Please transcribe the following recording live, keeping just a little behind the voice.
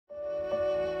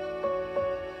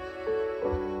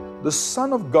the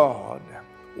Son of God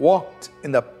walked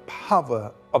in the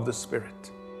power of the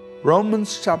Spirit.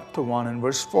 Romans chapter 1 and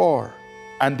verse 4,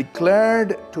 and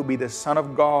declared to be the Son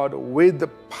of God with the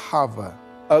power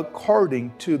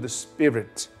according to the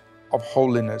Spirit of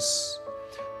holiness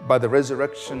by the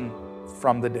resurrection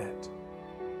from the dead.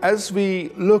 As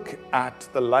we look at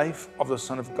the life of the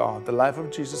Son of God, the life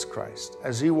of Jesus Christ,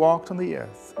 as He walked on the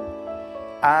earth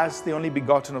as the only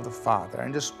begotten of the Father,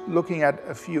 and just looking at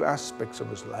a few aspects of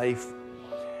His life,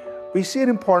 we see an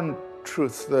important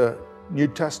truth the New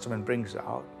Testament brings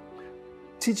out,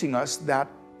 teaching us that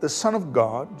the Son of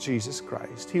God, Jesus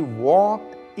Christ, He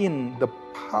walked in the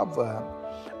power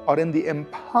or in the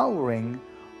empowering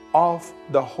of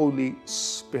the Holy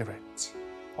Spirit,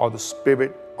 or the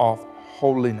Spirit of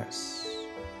holiness.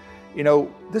 You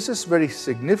know, this is very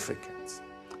significant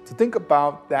to think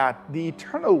about that the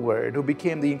eternal Word who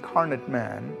became the incarnate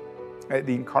man,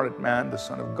 the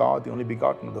Son of God, the only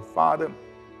begotten of the Father,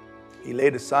 He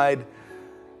laid aside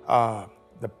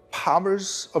the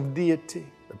powers of deity,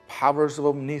 the powers of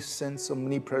omniscience,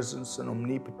 omnipresence, and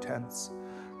omnipotence.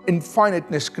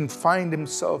 Infiniteness confined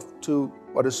Himself to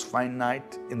what is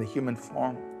finite in the human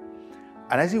form.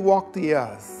 And as He walked the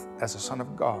earth as the Son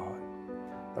of God,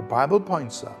 the Bible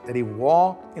points out that He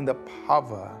walked in the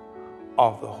power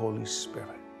of the Holy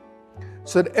Spirit.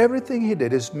 So that everything He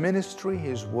did, His ministry,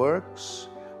 His works,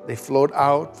 they flowed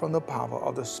out from the power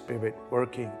of the Spirit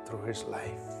working through His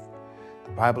life.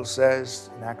 The Bible says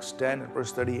in Acts 10 and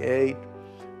verse 38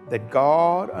 that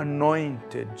God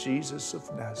anointed Jesus of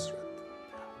Nazareth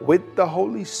with the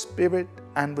Holy Spirit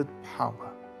and with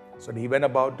power. So that He went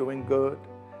about doing good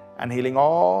and healing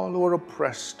all who were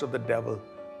oppressed of the devil,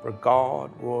 for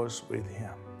God was with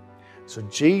Him. So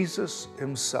Jesus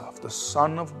Himself, the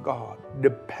Son of God,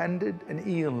 depended and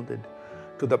yielded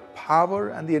to the power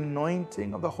and the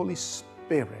anointing of the Holy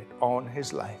Spirit on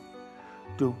His life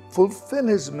to fulfill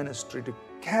His ministry, to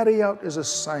carry out His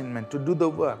assignment, to do the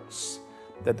works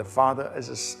that the Father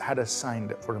had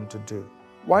assigned for Him to do.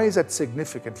 Why is that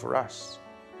significant for us?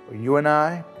 For you and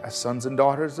I, as sons and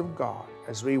daughters of God,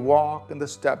 as we walk in the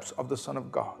steps of the Son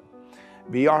of God,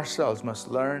 we ourselves must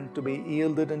learn to be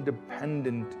yielded and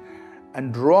dependent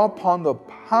and draw upon the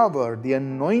power, the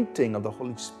anointing of the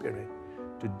Holy Spirit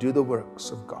to do the works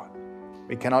of God.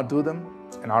 We cannot do them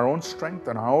in our own strength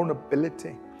and our own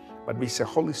ability, but we say,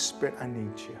 Holy Spirit, I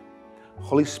need You.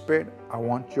 Holy Spirit, I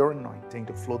want Your anointing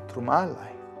to flow through my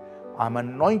life. I'm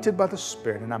anointed by the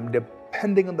Spirit and I'm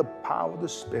depending on the power of the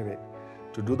Spirit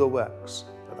to do the works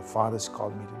that the Father has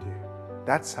called me to do.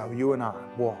 That's how you and I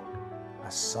walk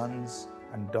as sons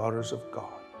and daughters of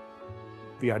God.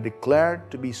 We are declared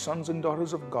to be sons and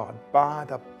daughters of God by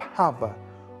the power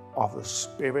of the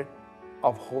Spirit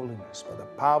of holiness, by the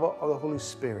power of the Holy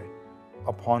Spirit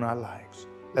upon our lives.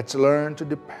 Let's learn to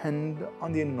depend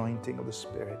on the anointing of the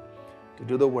Spirit to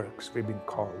do the works we've been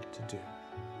called to do.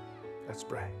 Let's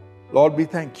pray. Lord, we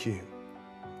thank You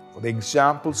for the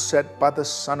example set by the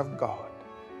Son of God,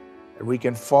 that we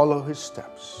can follow His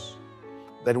steps,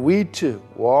 that we too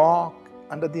walk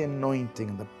under the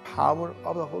anointing, the power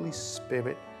of the Holy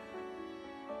Spirit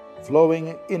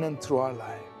flowing in and through our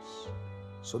lives,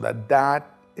 so that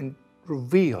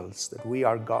reveals that we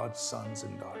are God's sons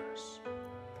and daughters.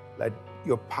 Let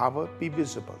Your power be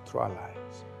visible through our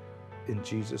lives. In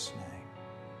Jesus'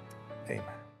 name,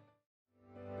 amen.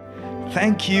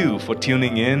 Thank you for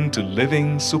tuning in to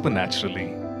Living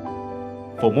Supernaturally.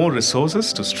 For more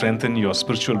resources to strengthen your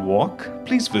spiritual walk,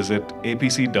 please visit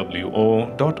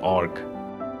apcwo.org.